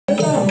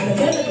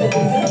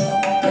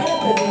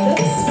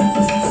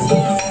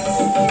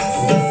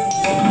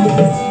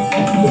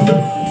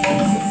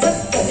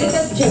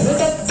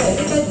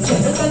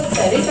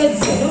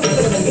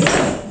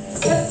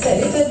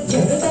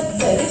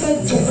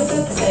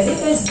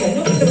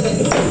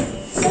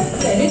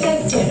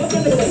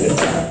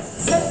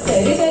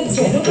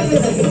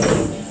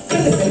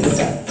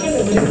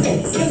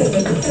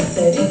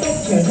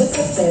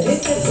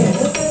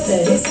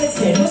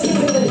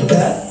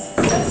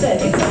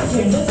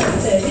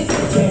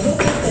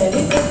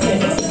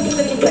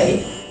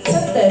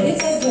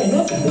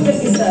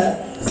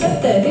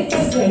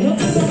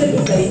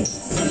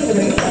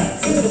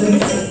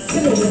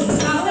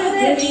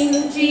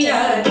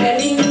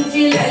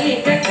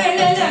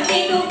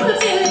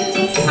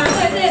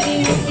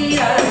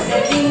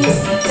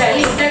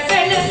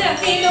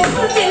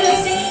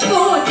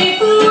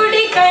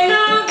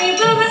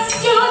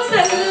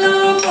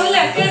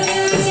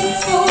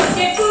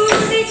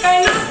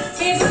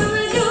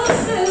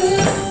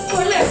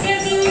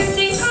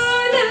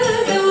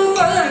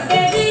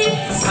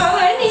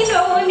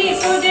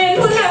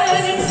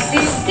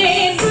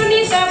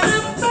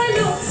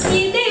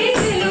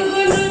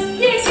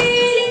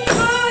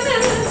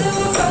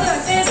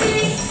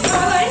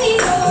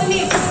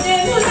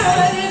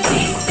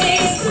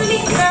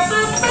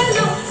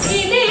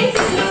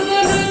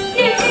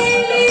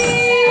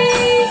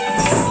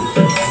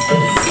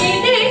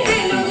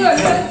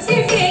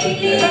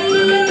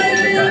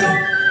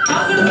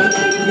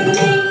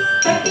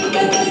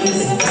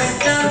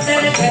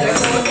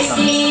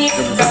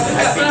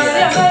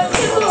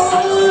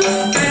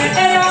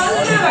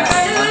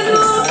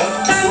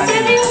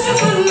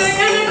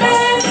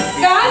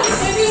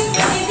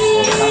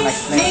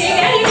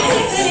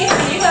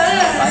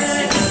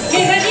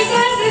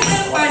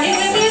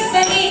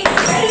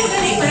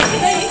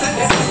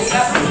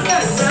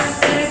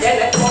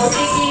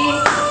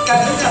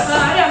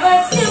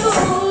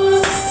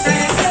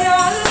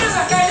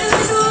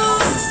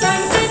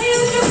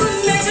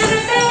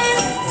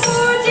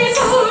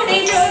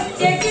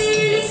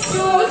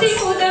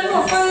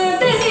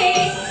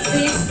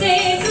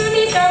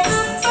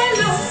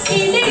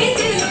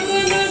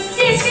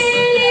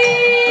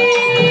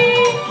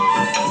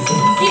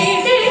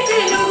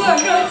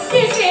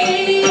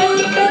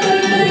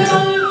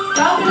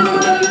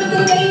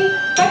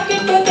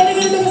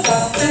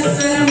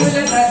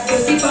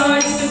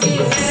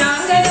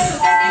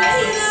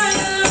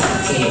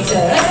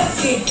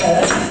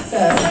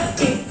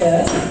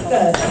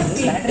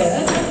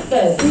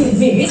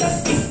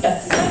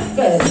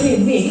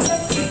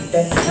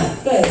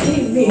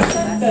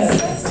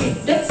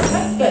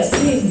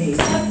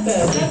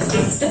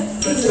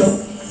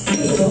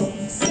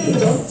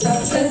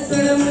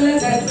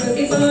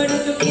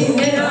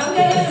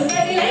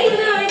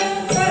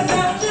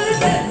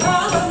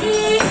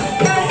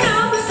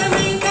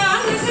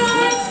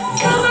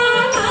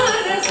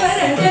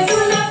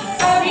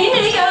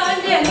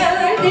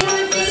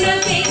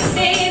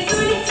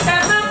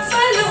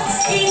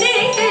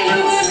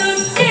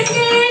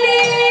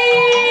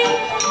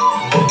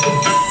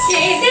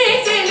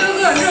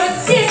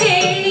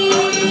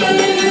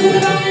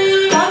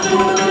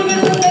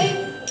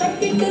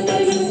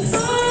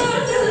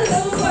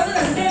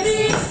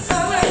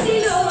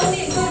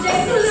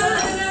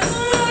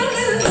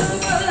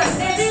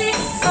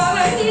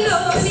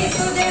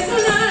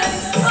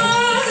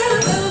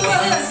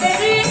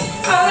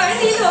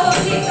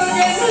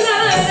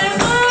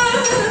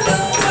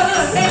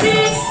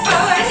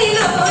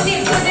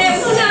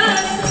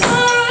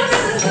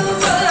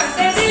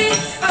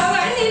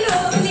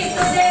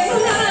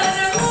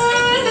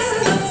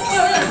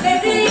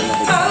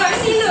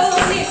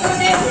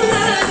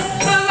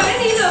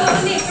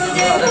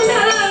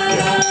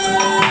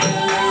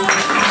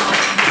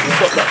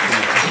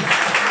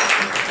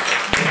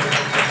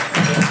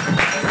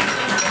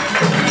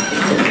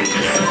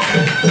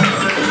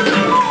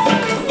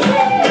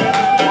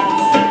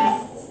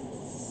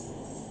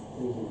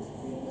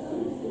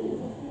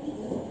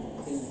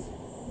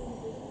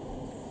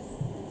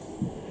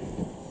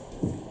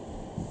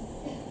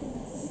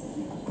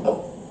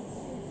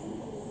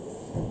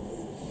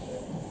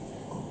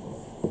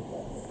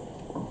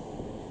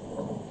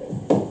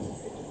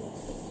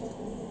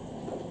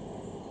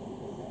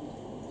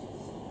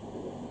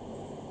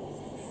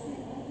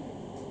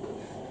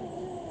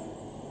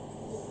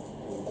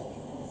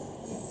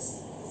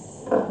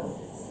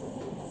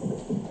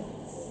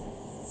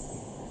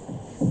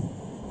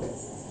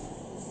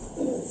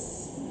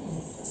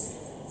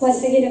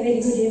Once again, a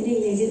very good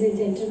evening, ladies and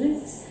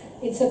gentlemen.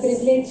 It's a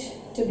privilege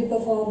to be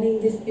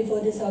performing this before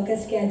this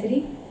august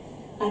gathering.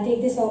 I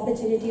take this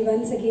opportunity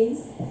once again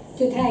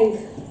to thank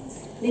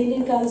the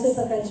Indian Council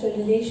for Cultural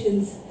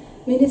Relations,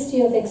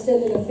 Ministry of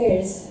External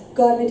Affairs,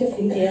 Government of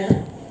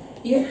India,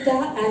 UKTA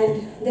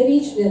and the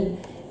regional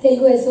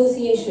Telugu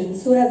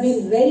associations who have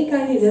been very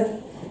kind enough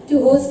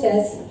to host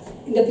us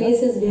in the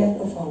places we have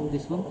performed.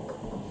 This one?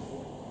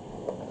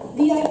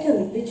 The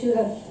item which you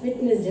have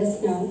witnessed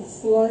just now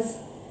was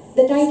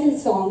the title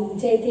song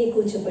Jayate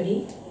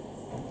Kuchipudi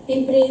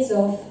in praise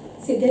of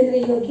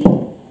Siddhendra Yogi,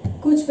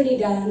 Kuchipudi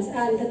dance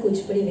and the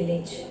Kuchipudi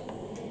village.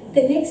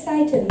 The next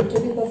item to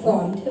be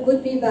performed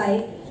would be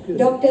by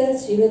Dr.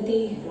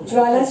 Srimati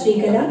Jwala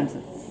Srikala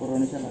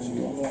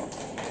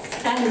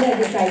and her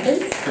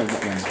disciples.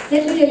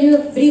 Let me tell you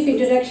a brief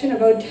introduction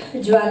about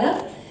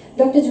Jwala.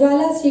 Dr.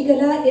 Jwala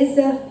Srikala is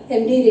a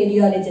MD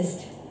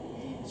radiologist.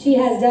 She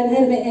has done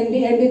her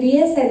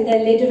MBBS and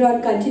then later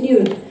on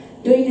continued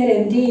doing her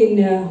MD in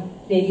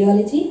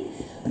radiology.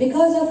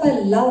 Because of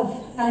her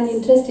love and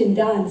interest in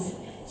dance,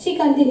 she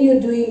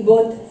continued doing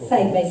both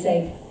side by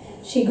side.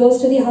 She goes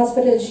to the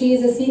hospital. She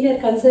is a senior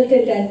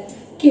consultant at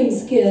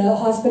KIMS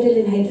Hospital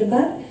in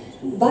Hyderabad.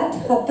 But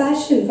her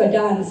passion for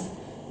dance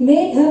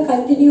made her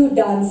continue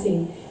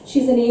dancing.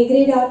 She's an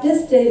A-grade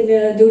artist in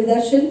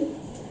Doordarshan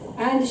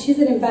and she's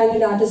an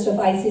empaneled artist of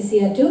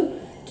ICCR too.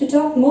 To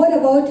talk more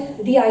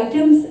about the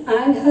items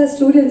and her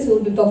students who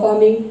will be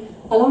performing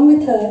along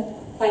with her,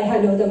 I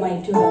hand over the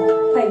mic to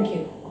her. Thank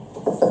you.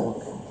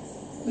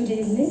 Good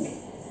evening.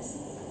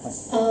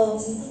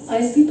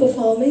 I'll be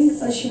performing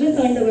a Shiva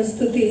Tandava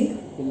Stuti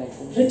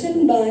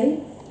written by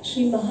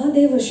Sri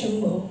Mahadeva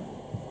Shambho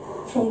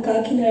from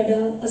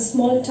Kakinada, a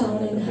small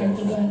town in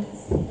Hyderabad.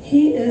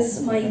 He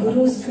is my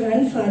Guru's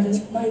grandfather.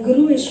 My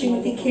Guru is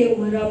Srimati K.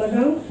 Umarama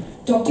Rao,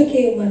 Dr.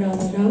 K.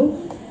 Umarama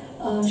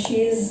Rao.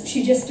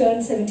 She just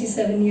turned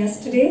 77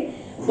 yesterday.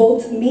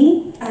 Both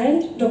me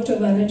and Dr.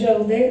 Vanaja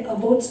Uday are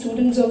both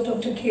students of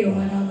Dr. K.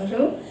 Umarama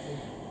Rao.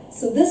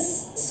 So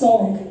this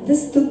song,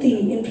 this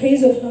stuti in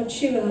praise of Lord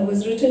Shiva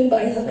was written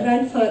by her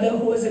grandfather,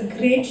 who was a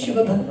great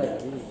Shiva Bhakta.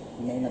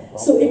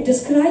 So it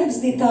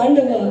describes the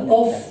Tandava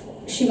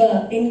of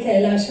Shiva in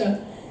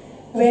Kailasha,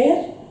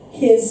 where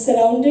he is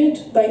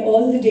surrounded by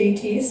all the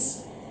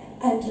deities,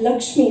 and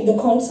Lakshmi, the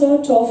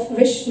consort of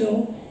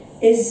Vishnu,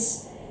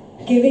 is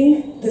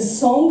giving the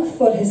song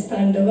for his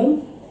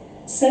Tandavam.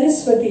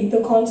 Saraswati,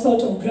 the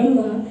consort of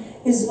Brahma,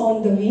 is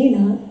on the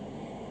Veena.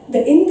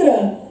 The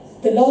Indra,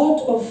 the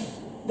lord of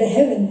the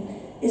heaven,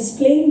 is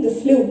playing the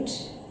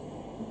flute,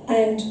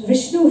 and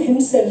Vishnu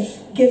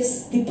himself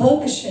gives the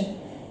percussion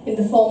in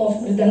the form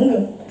of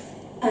Mridangam,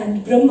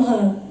 and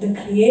Brahma, the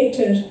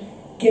creator,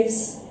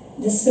 gives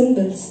the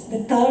cymbals, the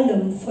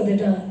talam for the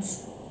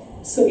dance.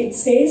 So it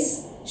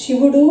says,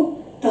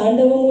 Shivudu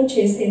Tandavamu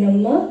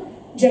Chesenamma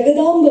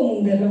Jagadamba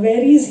Mundara.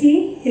 Where is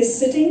he? He's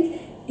sitting,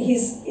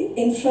 he's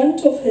in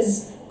front of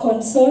his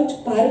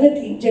consort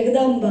Parvati,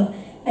 Jagadamba,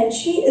 and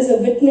she is a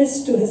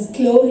witness to his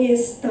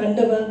glorious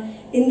Tandava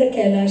in the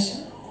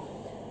Kailasha.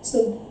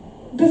 So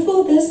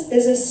before this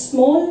is a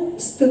small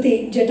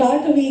stuti,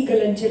 Jatatavi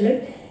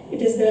Galajjalat.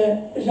 It is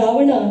the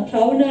Ravana.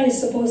 Ravana is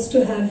supposed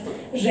to have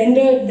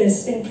rendered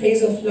this in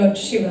praise of Lord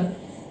Shiva,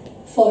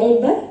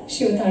 followed by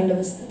Shiva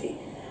Tandava Stuti.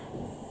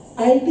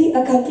 I'll be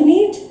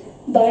accompanied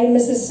by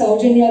Mrs.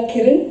 Saujanya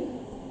Kiran.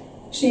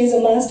 She is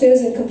a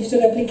master's in computer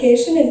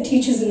application and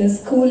teaches in a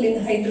school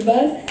in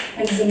Hyderabad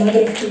and is a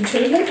mother of 2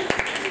 children.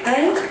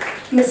 And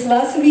Ms.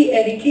 Vasavi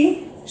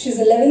Eriki. She's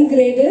 11th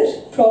grader,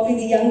 probably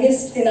the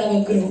youngest in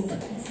our group.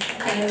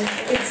 And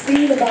it's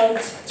been about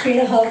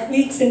 3.5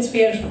 weeks since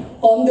we are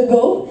on the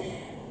go.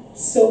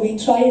 So we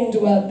try and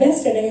do our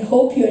best, and I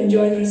hope you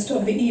enjoy the rest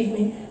of the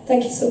evening.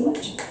 Thank you so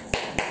much.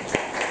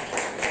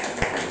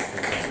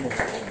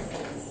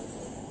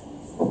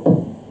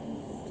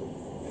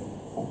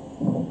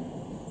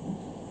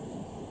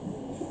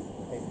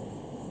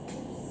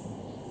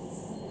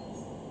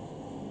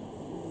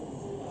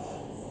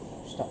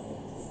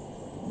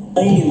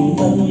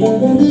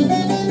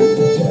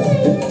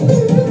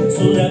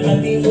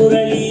 Surapati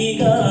Murali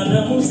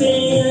Ganamu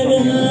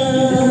Seyagana.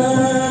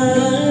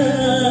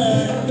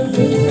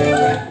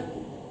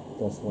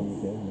 That's one we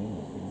get, man.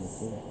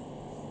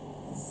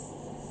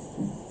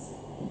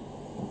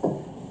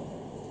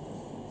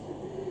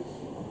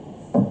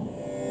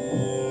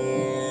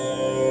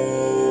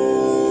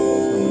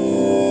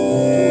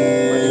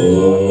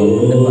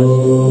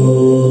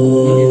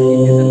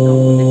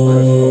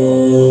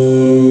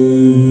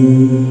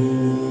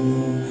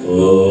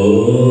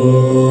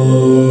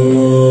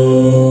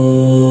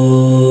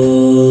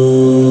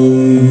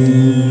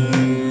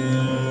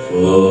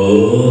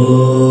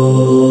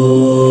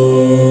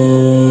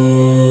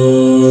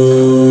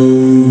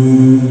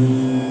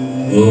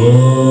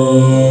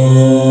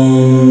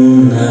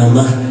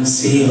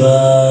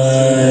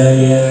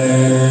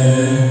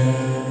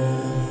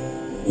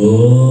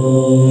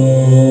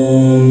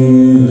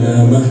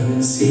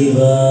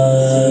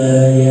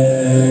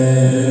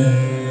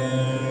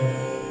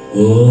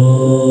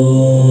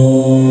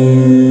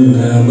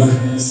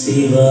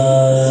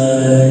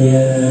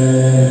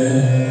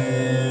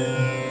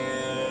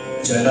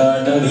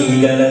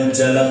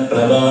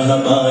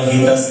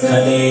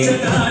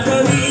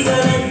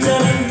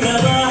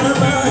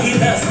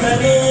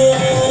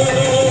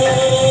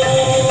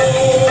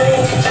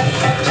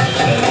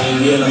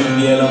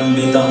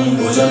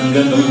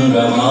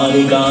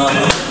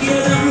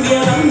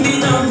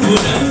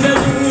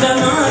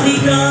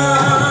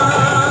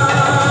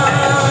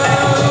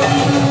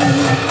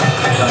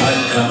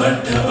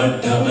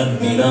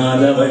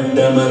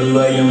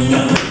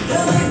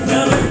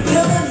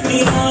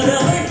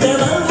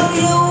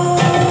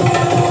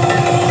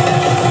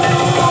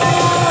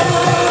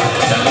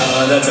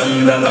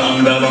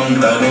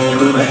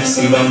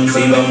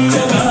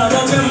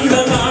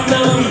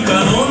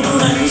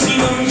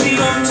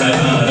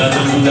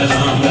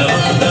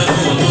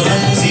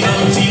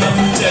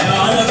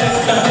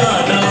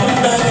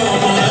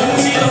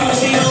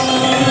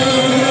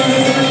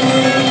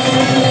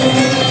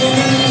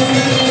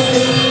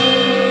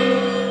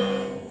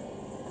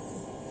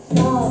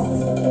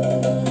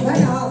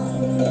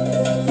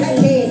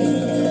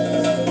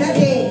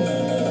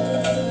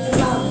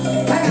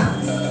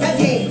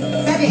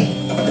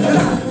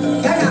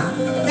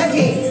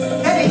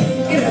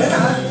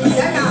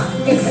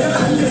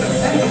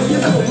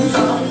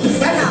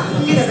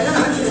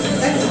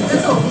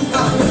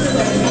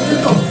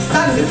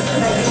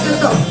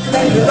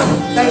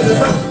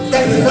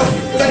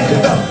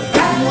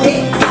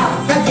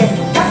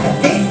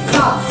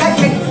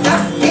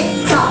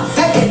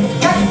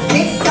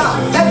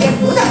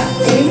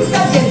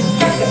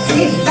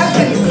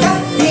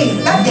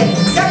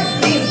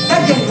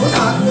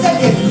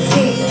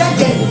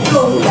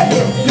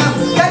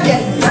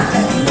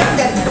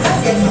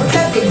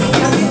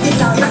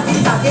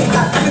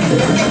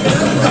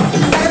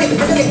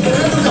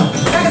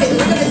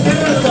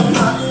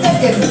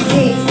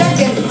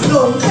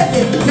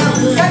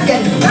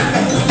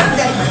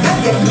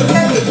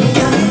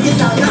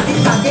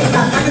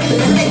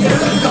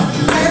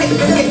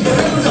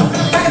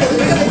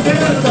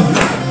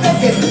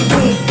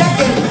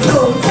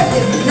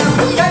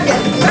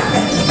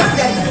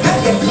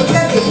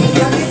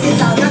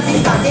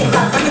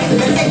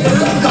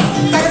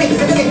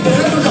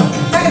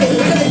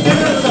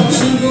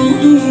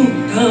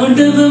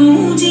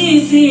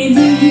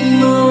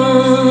 చేసేనమ్మా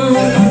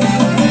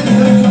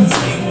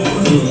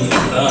శివుడు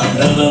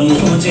తాండవము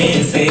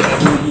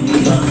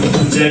చేసేనమ్మా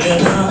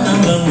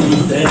జగదాంబ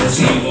ముందర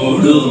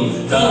శివుడు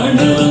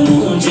తాండవము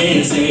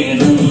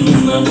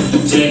చేసేనమ్మా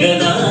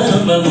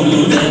జగదాంబ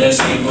ముందర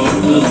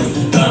శివుడు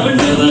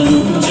తాండవము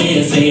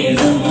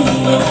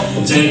చేసేనమ్మా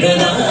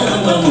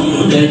జగదాంబ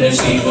ముందర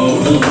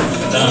శివుడు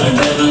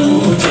తాండవము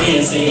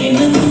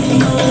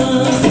చేసేనమ్మా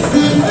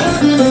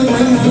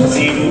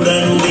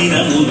శివుడను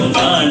దినమును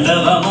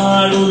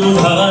తాండవమాడును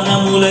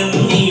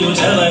భవనములన్నీయు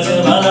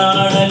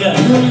జవజవలాడగా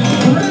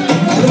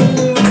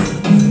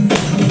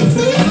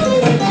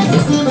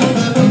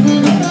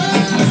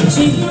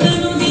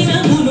శివుడను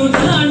దినమును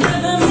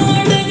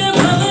తాండవమాడగా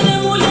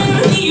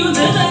భవనములన్నీయు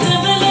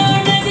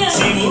జవజవలాడగా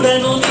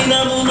శివుడను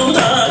దినమును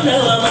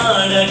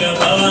తాండవమాడగా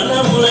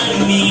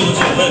భవనములన్నీయు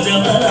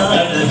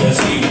జవజవలాడగా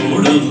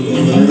శివుడు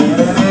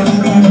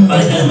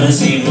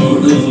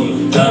పరమశివుడు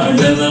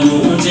తాండవము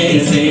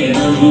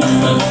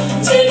చేసేనమ్మ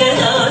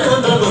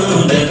జగదాంబ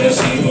ముందర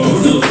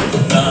శివుడు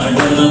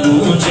తాండవము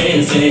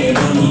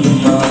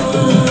చేసేనమ్మ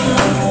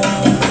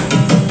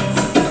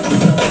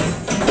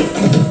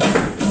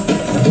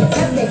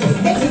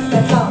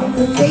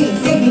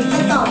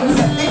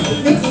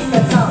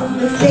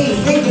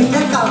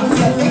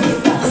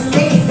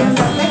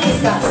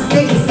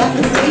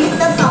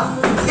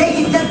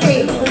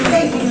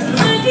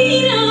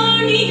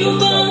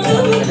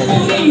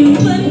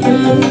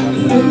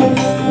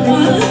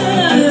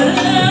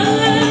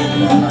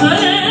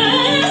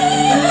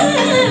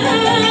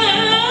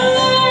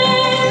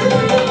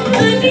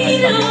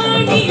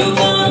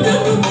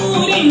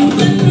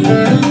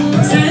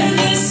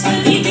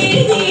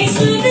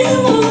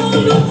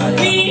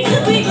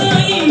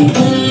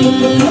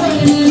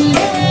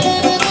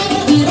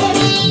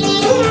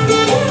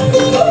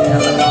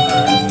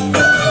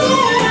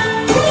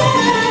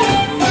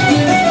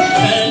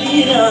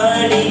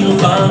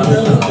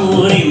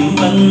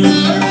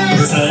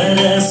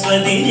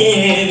సరస్వతి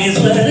దేవి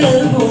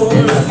స్వరము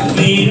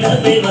వీణ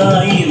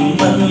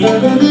వివాయింపన్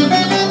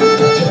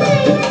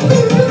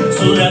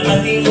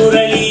సురపతి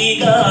మురళీ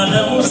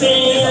గానము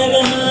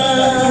సేయగా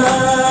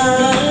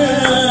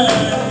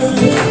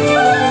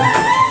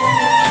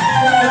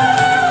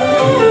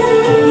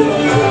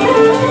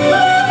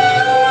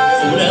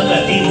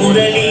సురపతి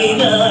మురళీ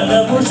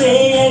గానము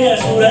సేయగా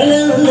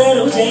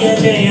సురలందరూ జయ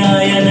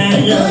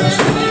జయాయనగా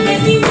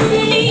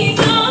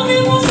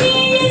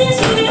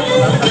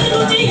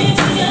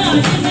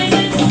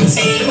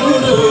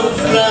శివుడు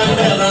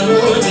తాండవము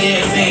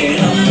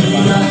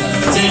చేసేనమ్మ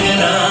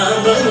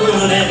జగదాంబ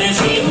ముందర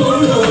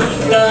శివుడు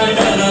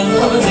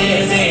తాండవము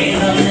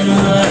చేసేనమ్మ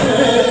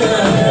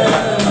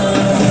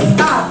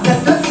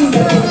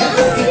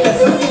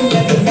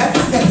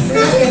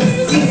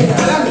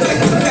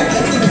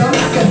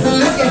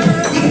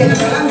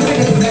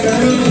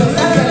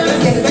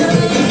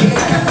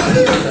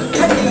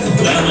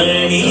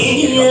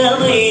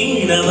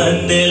రమణీయమైన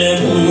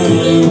వందనము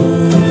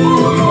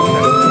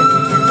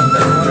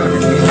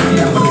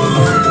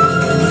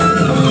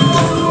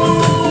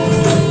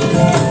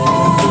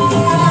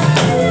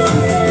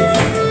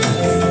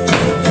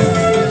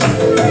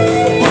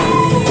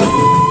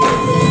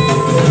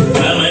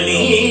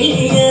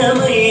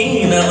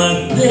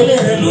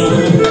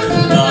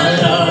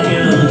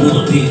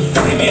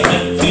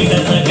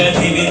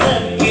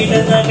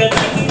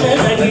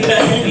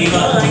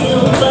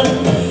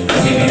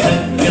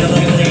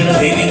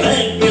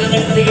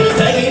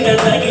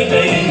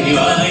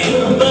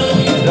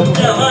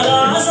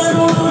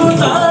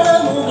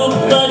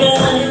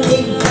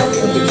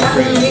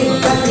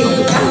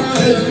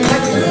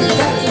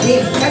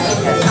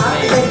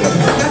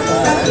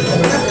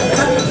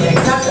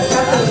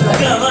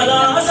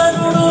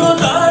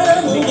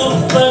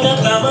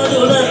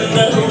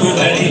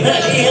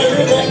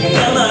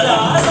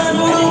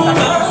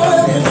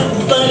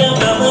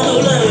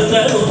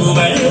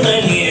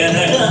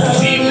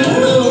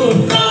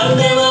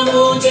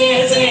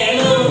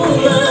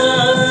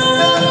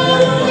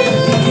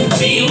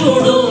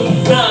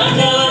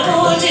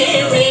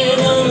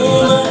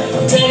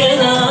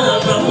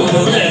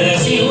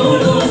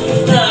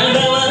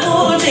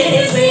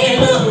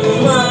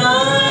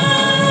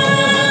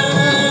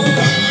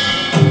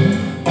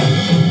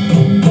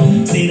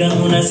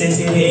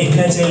శశిరేఖ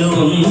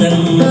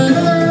చెలుందన్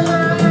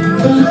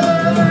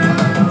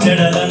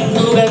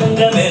జడలందు గంగ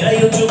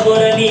మెరయుచు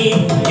కొరని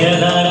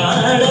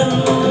ఎలరాడన్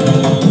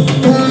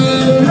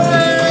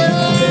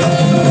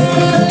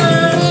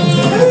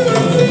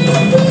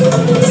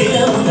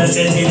శిరమున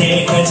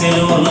శశిరేఖ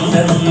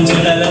చెలుందన్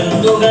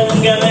జడలందు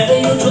గంగ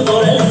మెరయుచు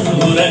కొరని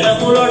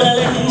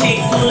ఉరగములొడలంచి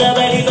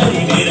కులబడి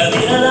బడి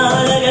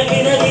విరవిరలాడగ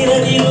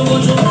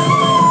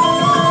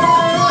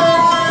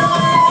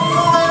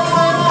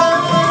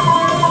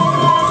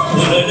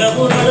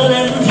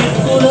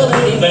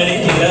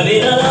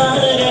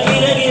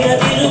గిరగిర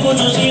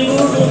తిరుగుచు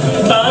శివుడు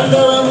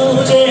తాండవము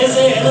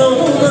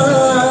చేసేనమ్మా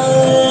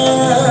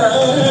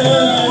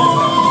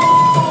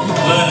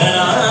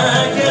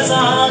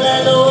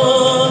వరనాట్యశాలలో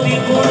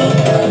విపుడు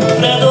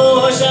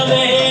ప్రదోష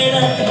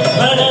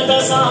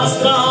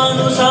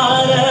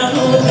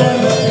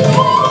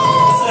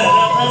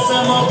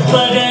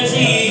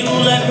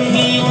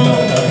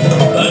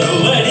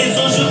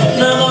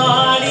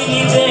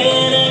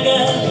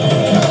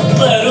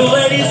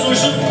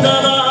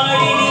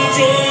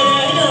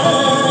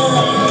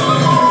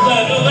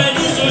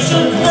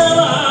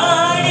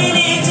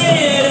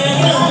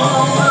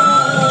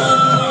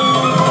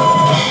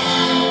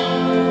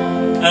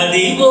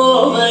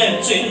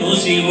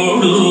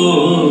శివుడు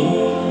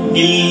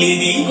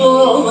ఇల్లిదిగో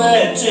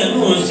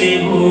వచ్చను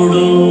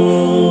శివుడు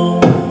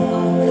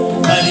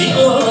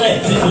అదిగో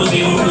వచ్చను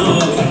శివుడు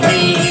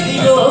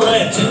ఇల్లిదిగో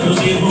వచ్చను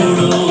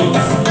శివుడు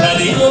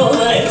అదిగో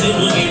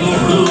వచ్చను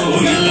శివుడు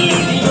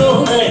ఇల్లిదిగో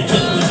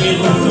వచ్చను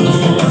శివుడు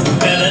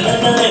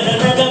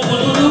కనననననగ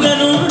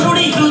కుదురుగను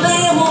నుడి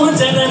హృదయము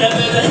జగన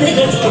పెదనగ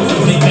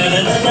చూడుడి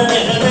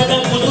కనననననగ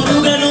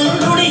కుదురుగను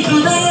నుడి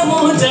హృదయము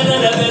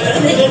జగన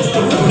పెదనగ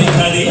చూడుడి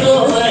అదిగో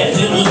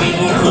వచ్చను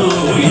శివుడు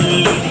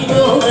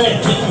ఇల్లిదిగో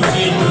వచ్చను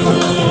శివుడు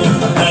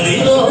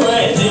అదిగో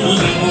వచ్చను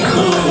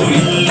శివుడు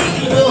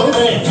ఇల్లిదిగో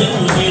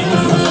వచ్చను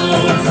శివుడు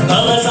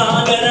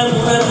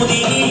భవసాగరమునకు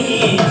దిగి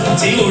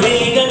శివుడే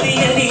గతి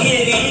అని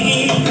ఎరిగి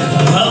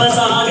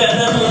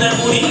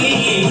భవసాగరమునకు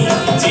దిగి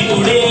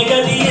శివుడే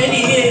గతి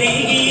అని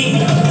ఎరిగి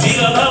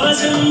శివ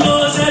భవశంభో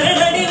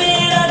శరణని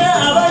వేళగా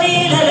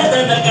అవలీలగ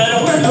తన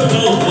కరుణను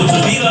చూపుచు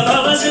శివ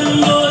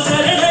భవశంభో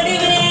శరణని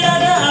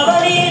వేళగా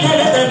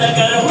అవలీలగ తన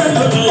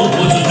కరుణను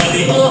చూపుచు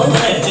అదిగో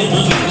వచ్చను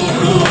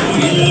శివుడు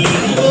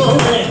ఇల్లిదిగో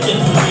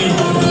వచ్చను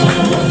శివుడు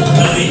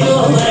అదిగో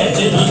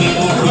వచ్చను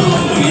శివుడు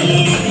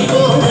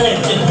ఇల్లిదిగో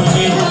వచ్చను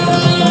శివుడు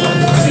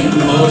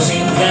శంభో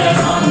శంకర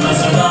సాంబ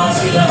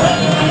సదాశివ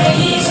హర హర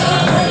ఈశా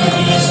హర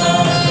ఈశ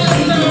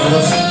శంభో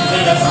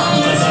శంకర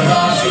సాంబ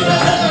సదాశివ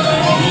హర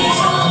హర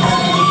ఈశా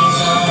హర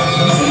ఈశ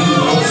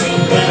శంభో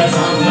శంకర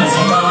సాంబ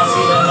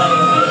సదాశివ హర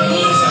హర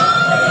ఈశా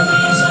హర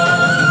ఈశ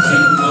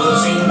శంభో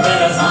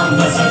శంకర సాంబ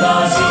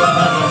సదాశివ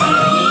హర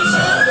హర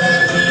ఈశా హర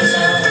ఈశ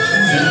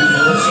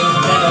శంభో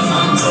శంకర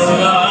సాంబ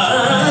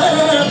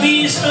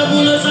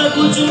భీష్మముల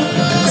సగుచు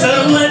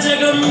సర్వ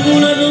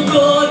జగంబులను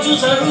కోచు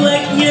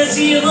సర్వజ్ఞ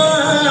శివా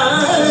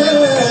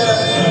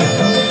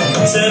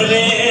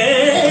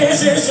సర్వేశ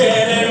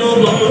శరణు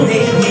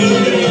బోధిని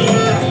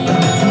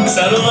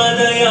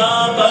సర్వదయా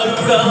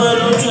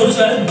పరుడవనుచు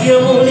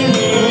సత్యముని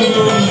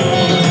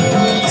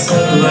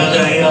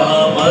సర్వదయా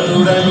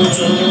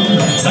పరుడనుచు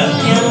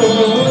సత్యము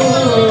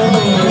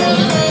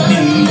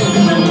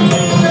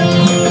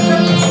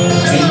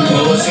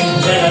శంభో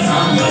శంకర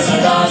సాంబ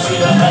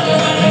సదాశివ హర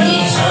హర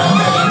ఈశా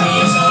హర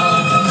ఈశ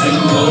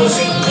శంభో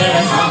శంకర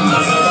సాంబ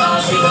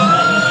సదాశివ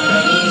హర హర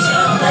ఈశా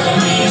హర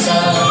ఈశ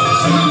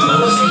శంభో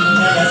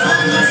శంకర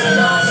సాంబ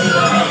సదాశివ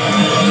హర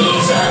హర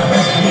ఈశా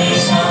హర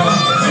ఈశ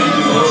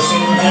శంభో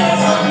శంకర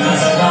సాంబ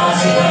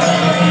సదాశివ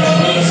హర హర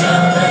ఈశా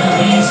హర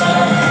ఈశ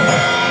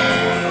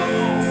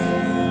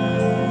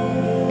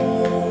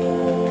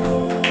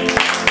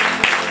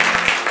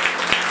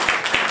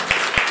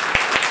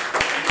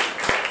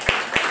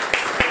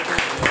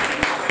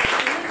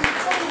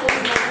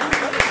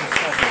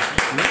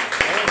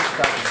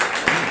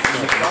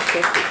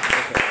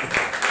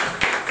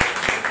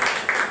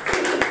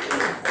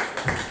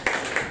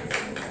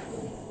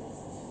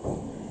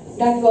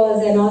That was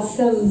an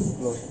awesome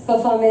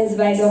performance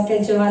by Dr.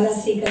 Jayate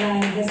Kuchipudi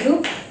and her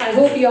group. I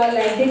hope you all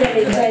liked it and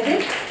enjoyed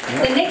it.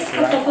 The next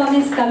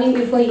performance coming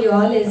before you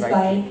all is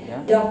by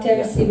Dr.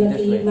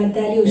 Srimati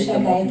Madhali Usha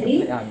Gayatri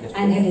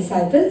and her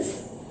disciples.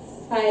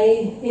 I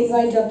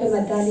invite Dr.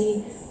 Madhali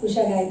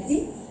Usha Gayatri.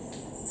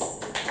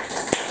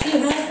 She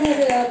has her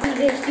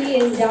PhD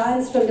in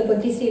dance from the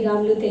Potti Sri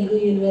Ramlu Telugu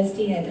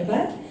University,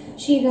 Hyderabad.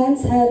 She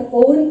runs her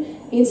own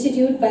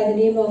institute by the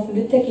name of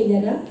Nritya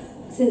Kinnara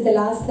since the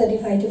last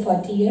 35 to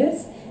 40 years.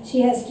 She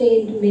has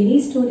trained many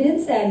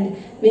students and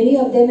many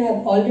of them have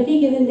already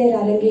given their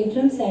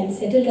arangetrams and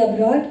settled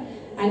abroad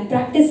and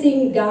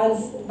practicing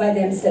dance by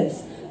themselves.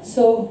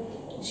 So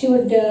she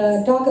would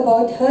talk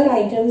about her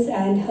items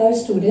and her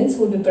students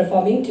who will be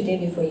performing today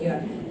before you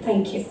all.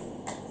 Thank you.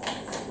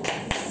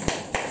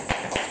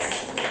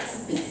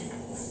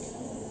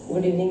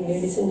 Good evening,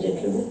 ladies and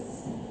gentlemen.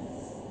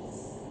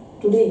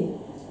 Today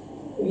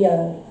we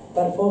are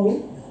performing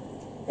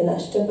an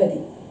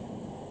Ashtapadi.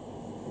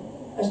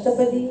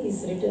 Ashtapadi is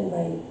written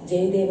by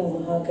Jayadeva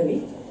Mahakavi,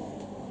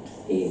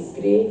 a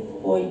great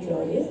poet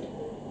laureate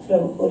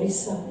from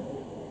Orissa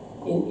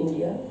in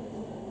India.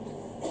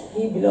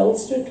 He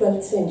belongs to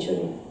 12th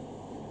century.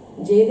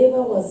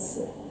 Jayadeva was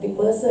the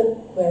person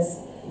who has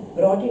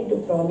brought into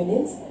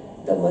prominence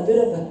the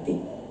Madhura Bhakti.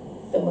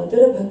 The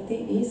Madhura Bhakti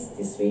is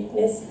the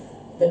sweetness,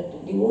 that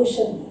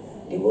devotion.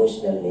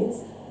 Devotional means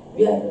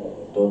we are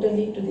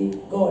totally to the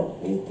God.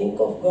 We think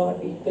of God,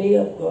 we pray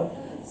of God.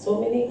 So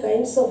many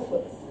kinds of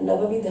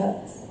Navavidha,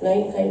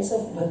 9 kinds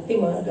of Bhakti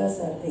Margas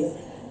are there.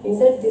 In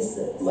that this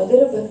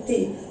Madhura Bhakti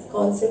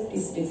concept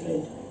is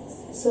different.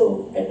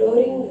 So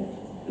adoring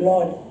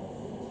Lord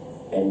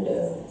and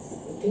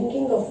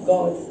thinking of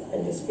God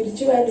and the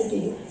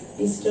spirituality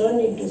is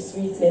turned into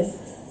sweetness,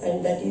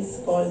 and that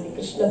is called the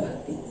Krishna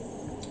Bhakti.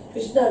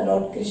 Krishna,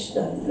 Lord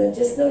Krishna.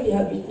 Just now you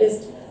have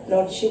witnessed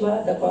Lord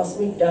Shiva, the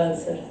cosmic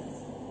dancer.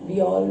 We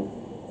all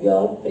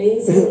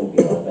praise him,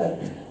 we all are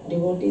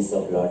devotees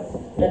of Lord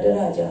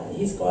Nataraja.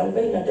 He is called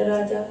by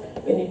Nataraja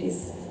when it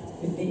is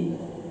with the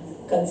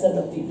concern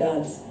of the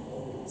dance.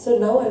 So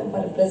now I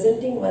am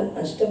presenting one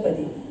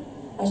Ashtapadi.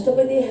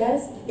 Ashtapadi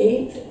has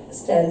 8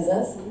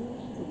 stanzas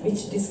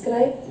which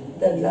describe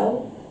the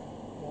love,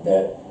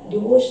 the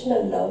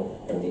devotional love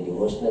and the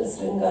devotional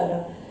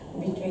sringara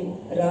between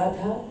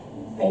Radha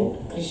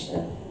and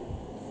Krishna.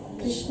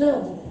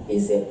 Krishna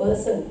is a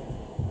person,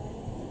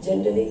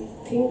 generally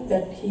think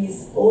that he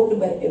is owned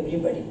by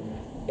everybody.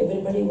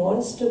 Everybody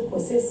wants to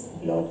possess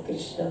Lord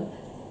Krishna,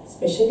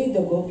 especially the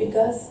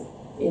Gopikas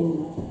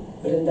in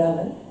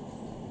Vrindavan.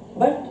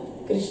 But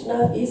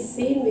Krishna is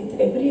seen with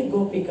every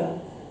Gopika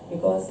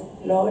because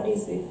Lord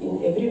is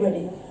in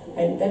everybody,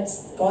 and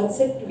that's the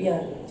concept we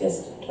are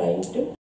just trying to